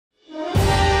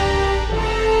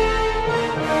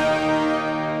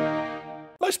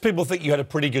Most people think you had a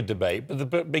pretty good debate, but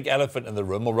the big elephant in the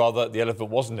room, or rather the elephant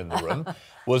wasn't in the room,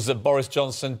 was that Boris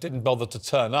Johnson didn't bother to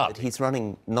turn up. But he's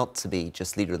running not to be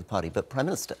just leader of the party, but Prime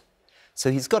Minister.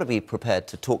 So he's got to be prepared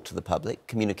to talk to the public,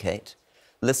 communicate,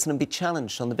 listen and be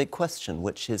challenged on the big question,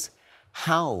 which is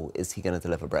how is he going to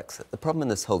deliver Brexit? The problem in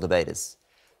this whole debate is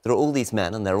there are all these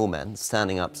men, and they're all men,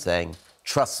 standing up saying,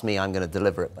 trust me, I'm going to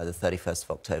deliver it by the 31st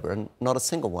of October, and not a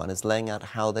single one is laying out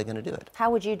how they're going to do it. How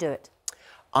would you do it?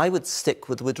 I would stick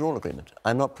with the withdrawal agreement.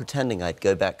 I'm not pretending I'd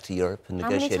go back to Europe and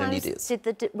negotiate a new deal. How many times did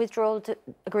the withdrawal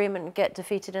agreement get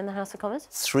defeated in the House of Commons?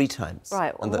 3 times.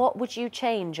 Right. And what would you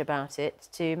change about it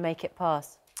to make it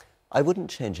pass? I wouldn't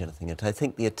change anything. I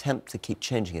think the attempt to keep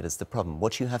changing it is the problem.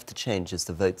 What you have to change is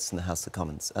the votes in the House of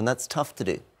Commons, and that's tough to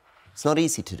do. It's not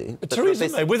easy to do. But Theresa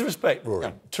May, with respect,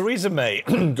 Rory, Theresa May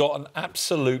got an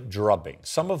absolute drubbing.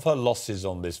 Some of her losses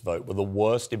on this vote were the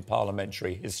worst in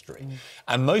parliamentary history.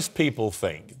 And most people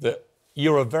think that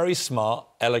you're a very smart,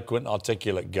 eloquent,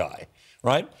 articulate guy,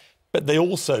 right? But they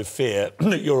also fear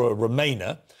that you're a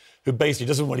Remainer who basically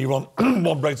doesn't really want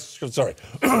Brexit... Sorry.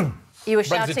 You were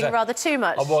shouting rather too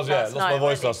much. I was, yeah. Lost my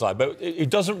voice last night. But it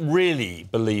doesn't really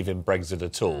believe in Brexit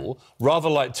at all, rather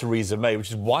like Theresa May, which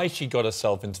is why she got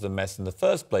herself into the mess in the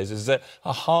first place, is that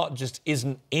her heart just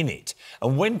isn't in it.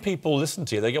 And when people listen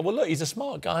to you, they go, well, look, he's a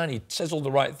smart guy and he says all the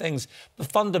right things.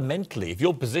 But fundamentally, if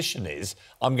your position is,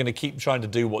 I'm going to keep trying to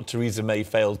do what Theresa May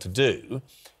failed to do,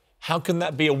 how can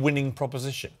that be a winning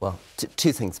proposition? Well,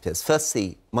 2 things, Piers.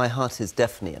 Firstly, my heart is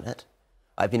definitely in it.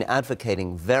 I've been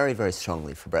advocating very, very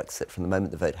strongly for Brexit from the moment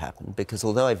the vote happened, because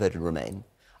although I voted Remain,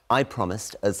 I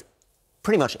promised, as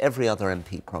pretty much every other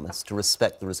MP promised, to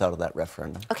respect the result of that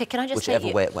referendum. OK, can I just say...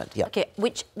 Whichever way it went, yeah. OK,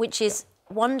 which is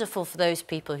wonderful for those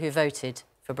people who voted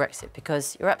for Brexit,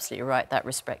 because you're absolutely right, that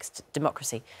respects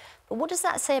democracy. But what does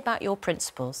that say about your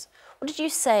principles? What did you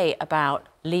say about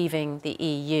leaving the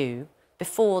EU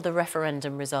before the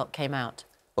referendum result came out?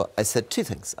 Well, I said 2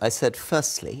 things. I said,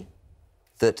 firstly,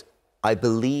 that I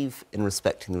believe in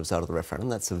respecting the result of the referendum.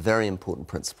 That's a very important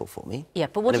principle for me. Yeah,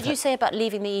 but what did you say about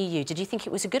leaving the EU? Did you think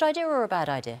it was a good idea or a bad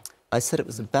idea? I said it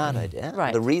was a bad idea.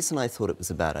 Right. The reason I thought it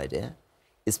was a bad idea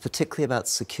is particularly about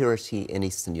security in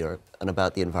Eastern Europe and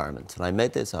about the environment. And I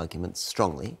made those arguments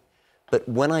strongly. But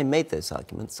when I made those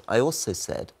arguments, I also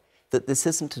said that this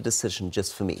isn't a decision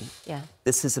just for me. Yeah.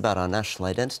 This is about our national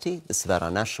identity, this is about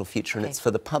our national future, and it's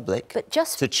for the public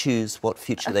to choose what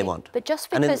future they want. But just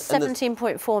because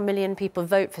 17.4 million people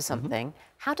vote for something,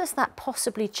 how does that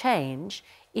possibly change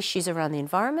issues around the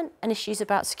environment and issues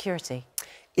about security?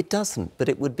 It doesn't, but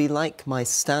it would be like my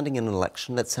standing in an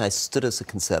election. Let's say I stood as a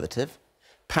Conservative,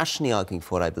 passionately arguing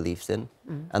for what I believed in,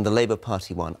 and the Labour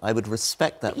Party won. I would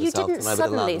respect that result, and I would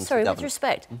allow them to govern. With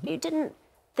respect, you didn't...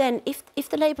 Then, if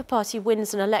the Labour Party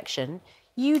wins an election,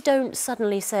 you don't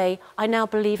suddenly say, I now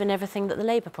believe in everything that the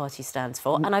Labour Party stands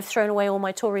for, and I've thrown away all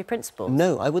my Tory principles.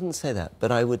 No, I wouldn't say that. But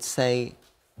I would say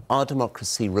our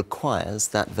democracy requires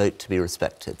that vote to be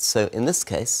respected. So, in this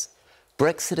case,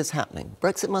 Brexit is happening.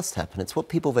 Brexit must happen. It's what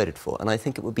people voted for. And I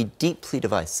think it would be deeply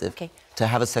divisive to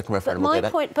have a second referendum.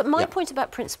 But my point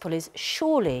about principle is,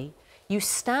 surely you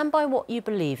stand by what you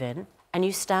believe in, and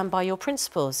you stand by your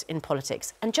principles in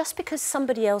politics. And just because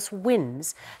somebody else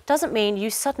wins doesn't mean you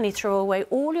suddenly throw away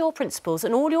all your principles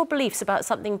and all your beliefs about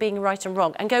something being right and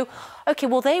wrong and go, OK,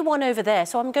 well, they won over there,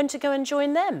 so I'm going to go and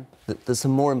join them. There's a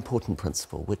more important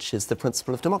principle, which is the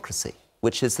principle of democracy,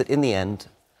 which is that, in the end,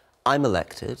 I'm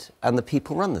elected and the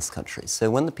people run this country. So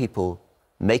when the people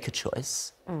make a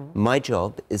choice, my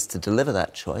job is to deliver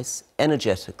that choice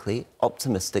energetically,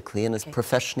 optimistically, and as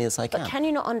professionally as I can. But can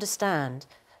you not understand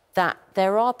that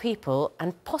there are people,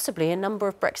 and possibly a number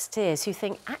of Brexiteers, who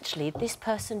think, actually, this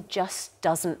person just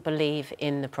doesn't believe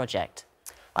in the project?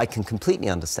 I can completely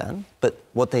understand, but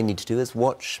what they need to do is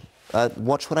watch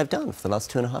what I've done for the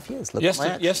last 2.5 years. Look at my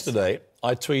actions. Yesterday,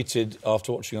 I tweeted,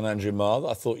 after watching on Andrew Marr, that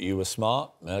I thought you were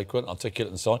smart, eloquent, articulate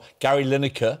and so on. Gary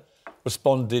Lineker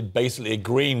responded basically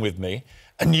agreeing with me,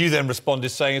 and you then responded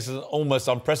saying it's almost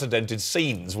unprecedented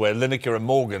scenes where Lineker and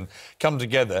Morgan come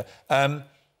together.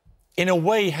 In a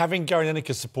way, having Gary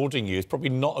Lineker supporting you is probably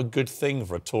not a good thing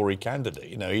for a Tory candidate.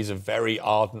 You know, he's a very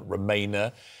ardent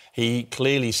Remainer. He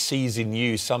clearly sees in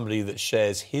you somebody that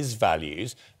shares his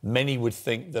values. Many would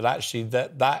think that actually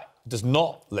that does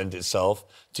not lend itself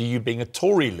to you being a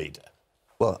Tory leader.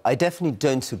 Well, I definitely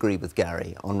don't agree with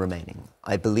Gary on remaining.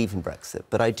 I believe in Brexit,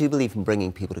 but I do believe in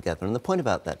bringing people together. And the point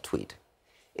about that tweet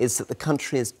is that the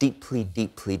country is deeply,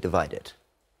 deeply divided.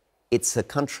 It's a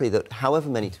country that, however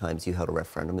many times you held a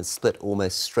referendum, is split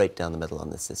almost straight down the middle on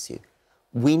this issue.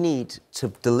 We need to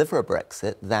deliver a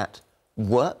Brexit that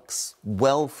works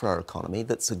well for our economy,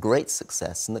 that's a great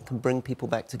success and that can bring people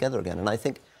back together again. And I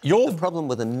think the problem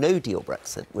with a no-deal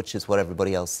Brexit, which is what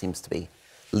everybody else seems to be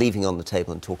leaving on the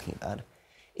table and talking about,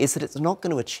 is that it's not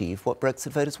going to achieve what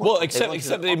Brexit voters want. Well,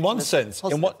 except in one sense,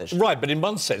 right, but in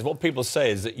one sense, what people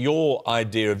say is that your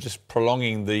idea of just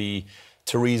prolonging the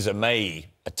Theresa May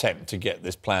attempt to get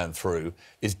this plan through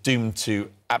is doomed to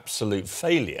absolute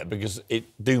failure because it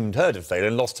doomed her to failure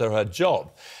and lost her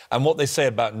job. And what they say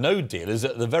about no deal is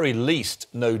that at the very least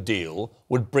no deal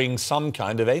would bring some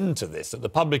kind of end to this, that the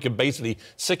public are basically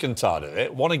sick and tired of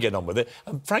it, want to get on with it.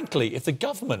 And frankly, if the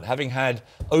government, having had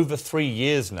over 3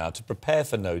 years now to prepare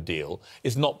for no deal,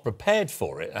 is not prepared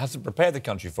for it, hasn't prepared the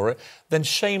country for it, then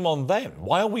shame on them.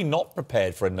 Why are we not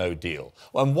prepared for a no deal?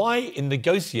 And why, in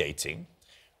negotiating,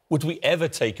 would we ever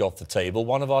take off the table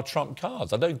one of our trump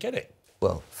cards? I don't get it.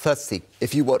 Well, firstly,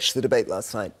 if you watched the debate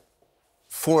last night,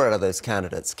 4 out of those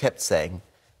candidates kept saying,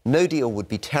 no deal would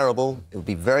be terrible, it would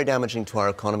be very damaging to our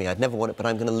economy, I'd never want it, but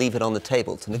I'm going to leave it on the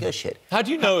table to negotiate. How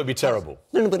do you know it would be terrible?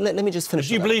 No, but let me just finish.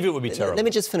 Do you believe it would be terrible? Let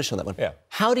me just finish on that one. Yeah.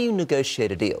 How do you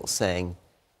negotiate a deal saying,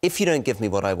 if you don't give me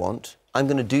what I want, I'm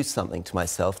going to do something to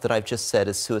myself that I've just said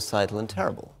is suicidal and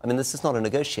terrible? I mean, this is not a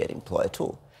negotiating ploy at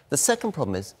all. The second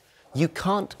problem is, you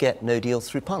can't get no deal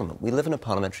through Parliament. We live in a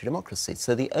parliamentary democracy.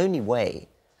 So the only way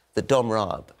that Dom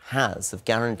Raab has of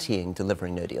guaranteeing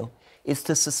delivering no deal is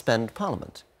to suspend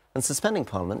Parliament. And suspending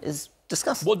Parliament is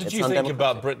disgusting. What did you think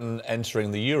about Britain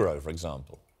entering the euro, for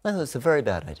example? I thought it was a very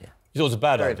bad idea. You thought it was a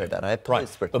bad idea? Very bad. I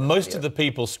opposed Britain. But most of the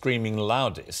people screaming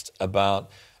loudest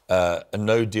about a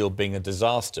no deal being a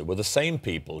disaster were the same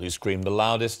people who screamed the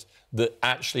loudest that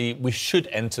actually we should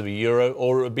enter the euro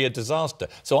or it would be a disaster.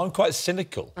 So I'm quite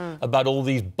cynical about all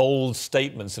these bold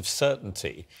statements of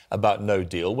certainty about no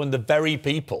deal when the very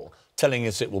people telling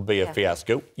us it will be a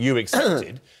fiasco, you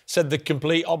accepted, said the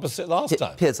complete opposite last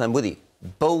time. Piers, I'm with you.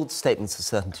 Bold statements of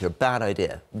certainty are a bad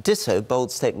idea. Ditto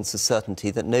bold statements of certainty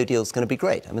that no deal is going to be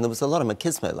great. I mean, there was a lot of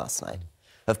machismo last night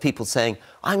of people saying,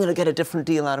 I'm going to get a different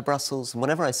deal out of Brussels. And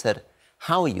whenever I said,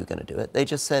 how are you going to do it? They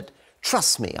just said,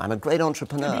 trust me, I'm a great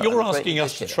entrepreneur. You're asking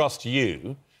us to trust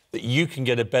you that you can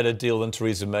get a better deal than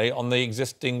Theresa May on the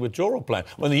existing withdrawal plan,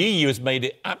 when the EU has made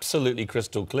it absolutely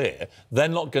crystal clear they're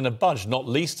not going to budge, not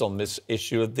least on this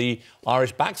issue of the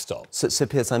Irish backstop. So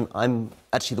Piers, I'm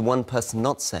actually the one person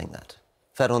not saying that.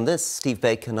 In fact, on this, Steve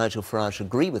Baker, Nigel Farage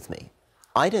agree with me.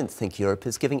 I don't think Europe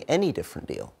is giving any different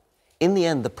deal. In the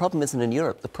end, the problem isn't in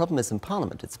Europe, the problem is in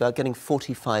Parliament. It's about getting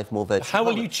 45 more votes. How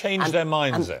will you change their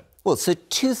minds then? Well, so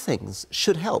 2 things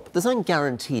should help. There's nothing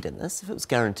guaranteed in this. If it was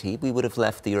guaranteed, we would have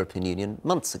left the European Union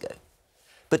months ago.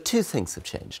 But 2 things have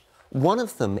changed. One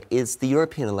of them is the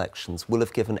European elections will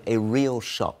have given a real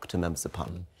shock to members of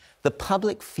Parliament. The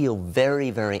public feel very,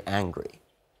 very angry.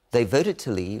 They voted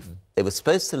to leave. They were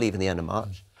supposed to leave in the end of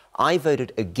March. I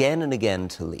voted again and again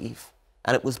to leave,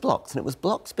 and it was blocked. And it was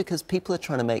blocked because people are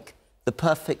trying to make the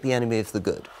perfect the enemy of the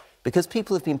good. Because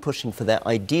people have been pushing for their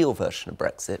ideal version of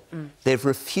Brexit, they've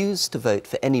refused to vote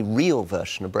for any real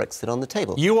version of Brexit on the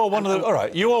table. You are one of the, all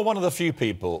right, you are one of the few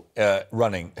people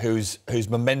running whose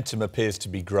momentum appears to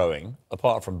be growing,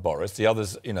 apart from Boris. The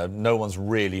others, you know, no one's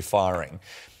really firing.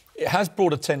 It has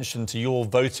brought attention to your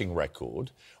voting record,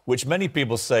 which many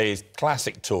people say is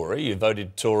classic Tory. You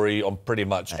voted Tory on pretty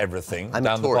much everything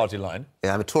down the party line.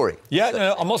 Yeah, I'm a Tory. Yeah, so,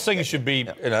 no, I'm not saying you should be,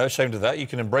 you know, ashamed of that. You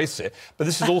can embrace it. But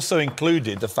this has also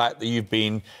included the fact that you've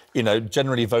been, you know,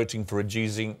 generally voting for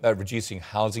reducing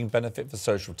housing benefit for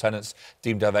social tenants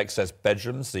deemed to have excess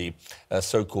bedrooms, the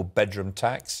so-called bedroom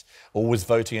tax, always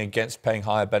voting against paying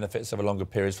higher benefits over longer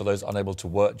periods for those unable to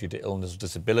work due to illness or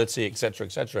disability, etc.,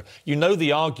 etc. You know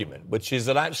the argument, which is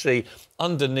that actually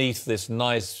underneath this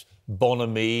nice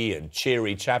bonhomie and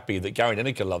cheery chappy that Gary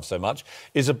Lineker loves so much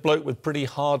is a bloke with pretty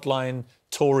hardline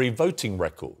Tory voting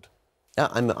record. Yeah,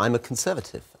 I'm a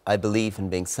conservative. I believe in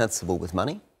being sensible with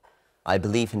money. I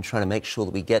believe in trying to make sure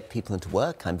that we get people into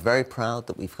work. I'm very proud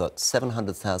that we've got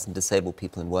 700,000 disabled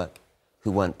people in work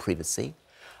who weren't previously.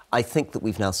 I think that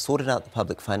we've now sorted out the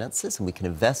public finances and we can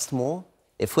invest more,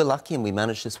 if we're lucky and we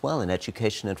manage this well, in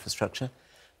education infrastructure.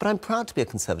 But I'm proud to be a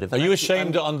Conservative. Are you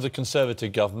ashamed that under the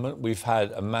Conservative government we've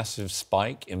had a massive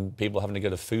spike in people having to go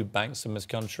to food banks in this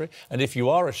country? And if you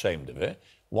are ashamed of it,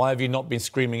 why have you not been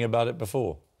screaming about it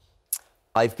before?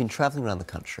 I've been travelling around the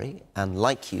country, and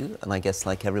like you, and I guess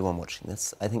like everyone watching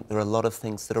this, I think there are a lot of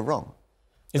things that are wrong.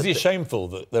 Is it shameful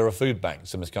that there are food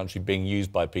banks in this country being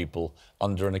used by people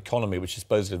under an economy which is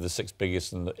supposedly the 6th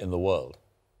biggest in the world?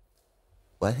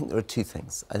 Well, I think there are 2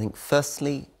 things. I think,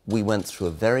 firstly, we went through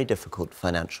a very difficult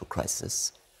financial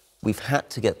crisis. We've had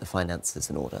to get the finances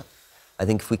in order. I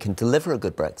think if we can deliver a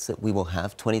good Brexit, we will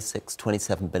have 26,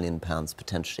 27 billion pounds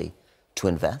potentially to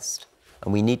invest,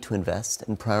 and we need to invest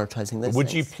in prioritising those Would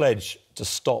things. you pledge to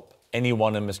stop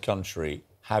anyone in this country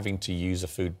having to use a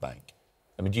food bank?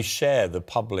 I mean, do you share the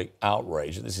public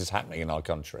outrage that this is happening in our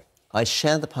country? I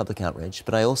share the public outrage,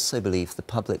 but I also believe the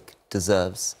public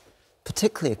deserves,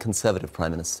 particularly a Conservative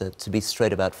Prime Minister, to be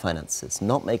straight about finances,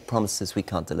 not make promises we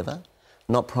can't deliver,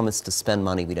 not promise to spend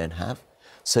money we don't have.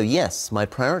 So yes, my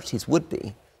priorities would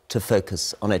be to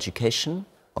focus on education,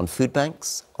 on food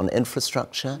banks, on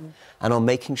infrastructure, and on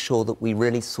making sure that we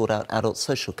really sort out adult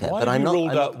social care.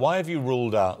 Why have you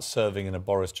ruled out serving in a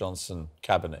Boris Johnson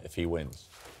cabinet if he wins?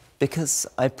 Because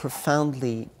I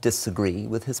profoundly disagree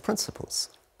with his principles.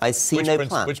 I see no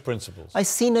plan. Which principles? I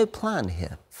see no plan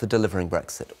here for delivering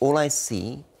Brexit. All I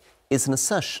see is an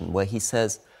assertion where he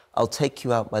says, I'll take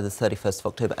you out by the 31st of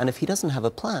October. And if he doesn't have a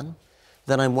plan,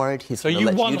 then I'm worried he's going to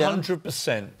let you down. So you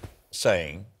 100%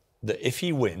 saying that if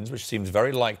he wins, which seems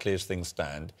very likely as things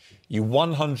stand, you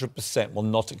 100% will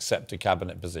not accept a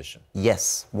cabinet position?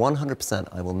 Yes, 100%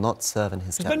 I will not serve in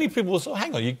his cabinet. Many people will say,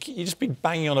 hang on, you just been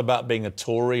banging on about being a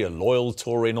Tory, a loyal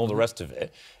Tory and all the rest of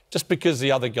it. Just because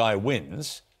the other guy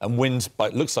wins, and wins by,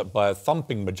 it looks like by a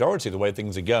thumping majority the way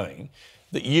things are going,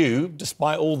 that you,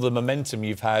 despite all the momentum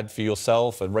you've had for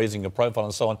yourself and raising your profile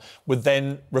and so on, would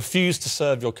then refuse to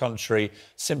serve your country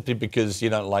simply because you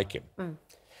don't like him.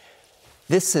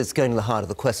 This is going to the heart of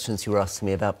the questions you were asking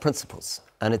me about principles.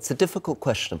 And it's a difficult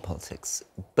question in politics.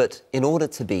 But in order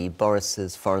to be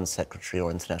Boris's Foreign Secretary or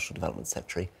International Development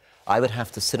Secretary, I would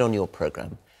have to sit on your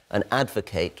programme and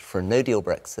advocate for a no-deal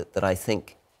Brexit that I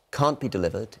think can't be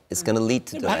delivered, is going to lead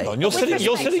to delay. Hang on, you're sitting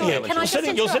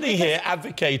here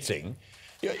advocating.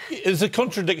 There's a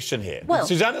contradiction here. Well,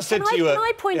 Susanna said to you... Can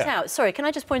I point out... Sorry, can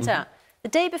I just point out? The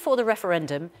day before the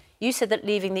referendum, you said that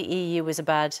leaving the EU was a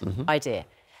bad idea.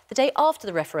 The day after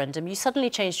the referendum, you suddenly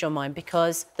changed your mind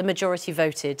because the majority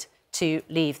voted to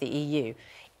leave the EU.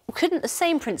 Couldn't the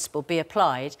same principle be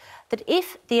applied that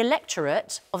if the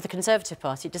electorate of the Conservative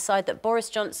Party decide that Boris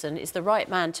Johnson is the right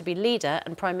man to be leader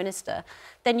and Prime Minister,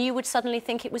 then you would suddenly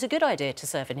think it was a good idea to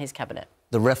serve in his cabinet?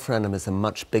 The referendum is a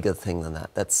much bigger thing than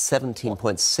that. That's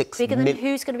 17.6 Bigger than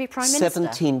who's going to be Prime Minister?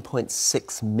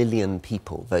 17.6 million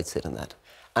people voted in that.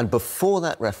 And before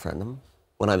that referendum,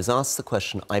 when I was asked the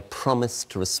question, I promised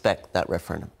to respect that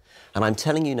referendum. And I'm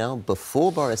telling you now,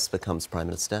 before Boris becomes Prime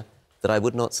Minister, that I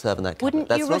would not serve in that cabinet.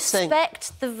 Wouldn't you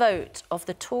respect the vote of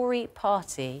the Tory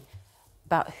party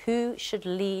about who should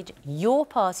lead your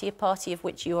party, a party of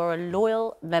which you are a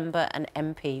loyal member and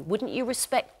MP? Wouldn't you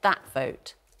respect that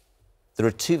vote? There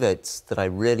are two votes that I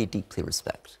really deeply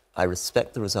respect. I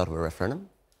respect the result of a referendum.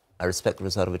 I respect the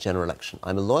result of a general election.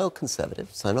 I'm a loyal Conservative,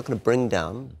 so I'm not going to bring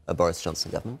down a Boris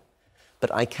Johnson government.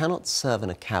 But I cannot serve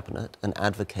in a cabinet and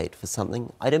advocate for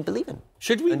something I don't believe in.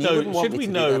 Should we know,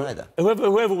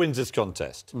 whoever wins this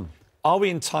contest, are we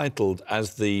entitled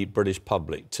as the British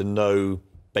public to know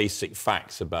basic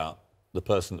facts about the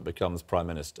person that becomes Prime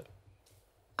Minister?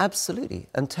 Absolutely.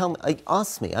 And tell me,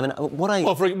 ask me. I mean, what I...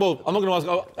 Well, I'm not going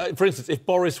to ask... for instance, if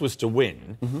Boris was to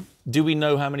win, do we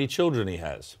know how many children he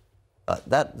has?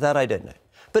 That I don't know.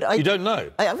 But you don't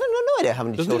know? I have no idea how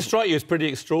many children... Doesn't it strike you as pretty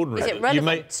extraordinary? Is it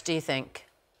relevant, do you think?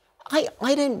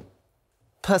 I don't...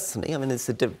 Personally, I mean,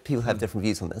 people have different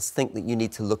views on this, think that you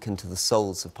need to look into the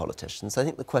souls of politicians. I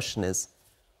think the question is,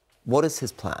 what is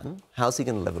his plan? How's he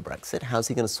going to live a Brexit? How's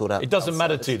he going to sort out... It doesn't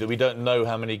matter to you that we don't know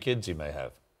how many kids he may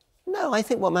have? No, I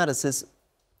think what matters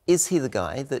is he the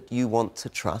guy that you want to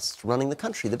trust running the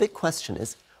country? The big question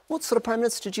is, what sort of Prime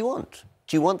Minister do you want?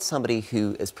 Do you want somebody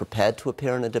who is prepared to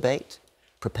appear in a debate,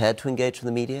 prepared to engage with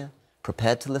the media,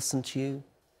 prepared to listen to you,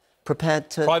 prepared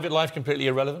to... Private life completely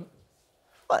irrelevant?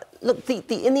 Well, look, in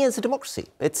the end, it's a democracy.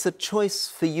 It's a choice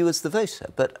for you as the voter.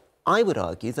 But I would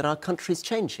argue that our country's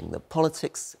changing, that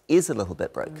politics is a little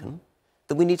bit broken,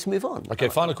 that we need to move on. OK,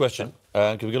 final question,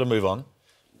 because we've got to move on.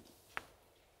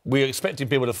 We're expecting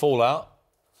people to fall out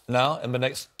now in the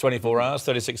next 24 hours,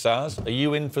 36 hours. Are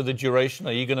you in for the duration?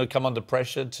 Are you going to come under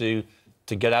pressure to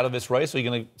get out of this race, or are you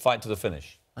going to fight to the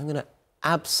finish? I'm going to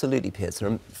absolutely, Piers,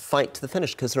 fight to the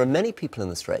finish, because there are many people in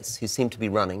this race who seem to be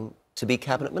running to be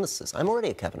cabinet ministers. I'm already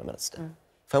a cabinet minister.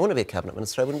 If I want to be a cabinet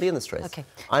minister, I wouldn't be in this race. Okay.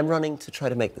 I'm running to try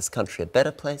to make this country a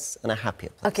better place and a happier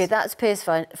place. OK, that's Piers'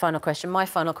 final question. My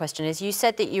final question is, you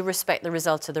said that you respect the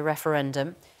result of the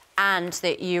referendum and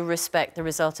that you respect the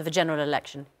result of a general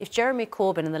election. If Jeremy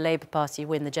Corbyn and the Labour Party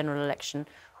win the general election,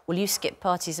 will you skip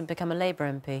parties and become a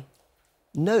Labour MP?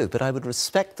 No, but I would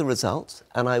respect the result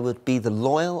and I would be the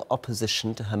loyal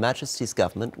opposition to Her Majesty's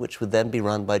government, which would then be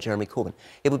run by Jeremy Corbyn.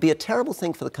 It would be a terrible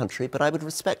thing for the country, but I would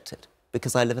respect it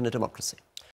because I live in a democracy.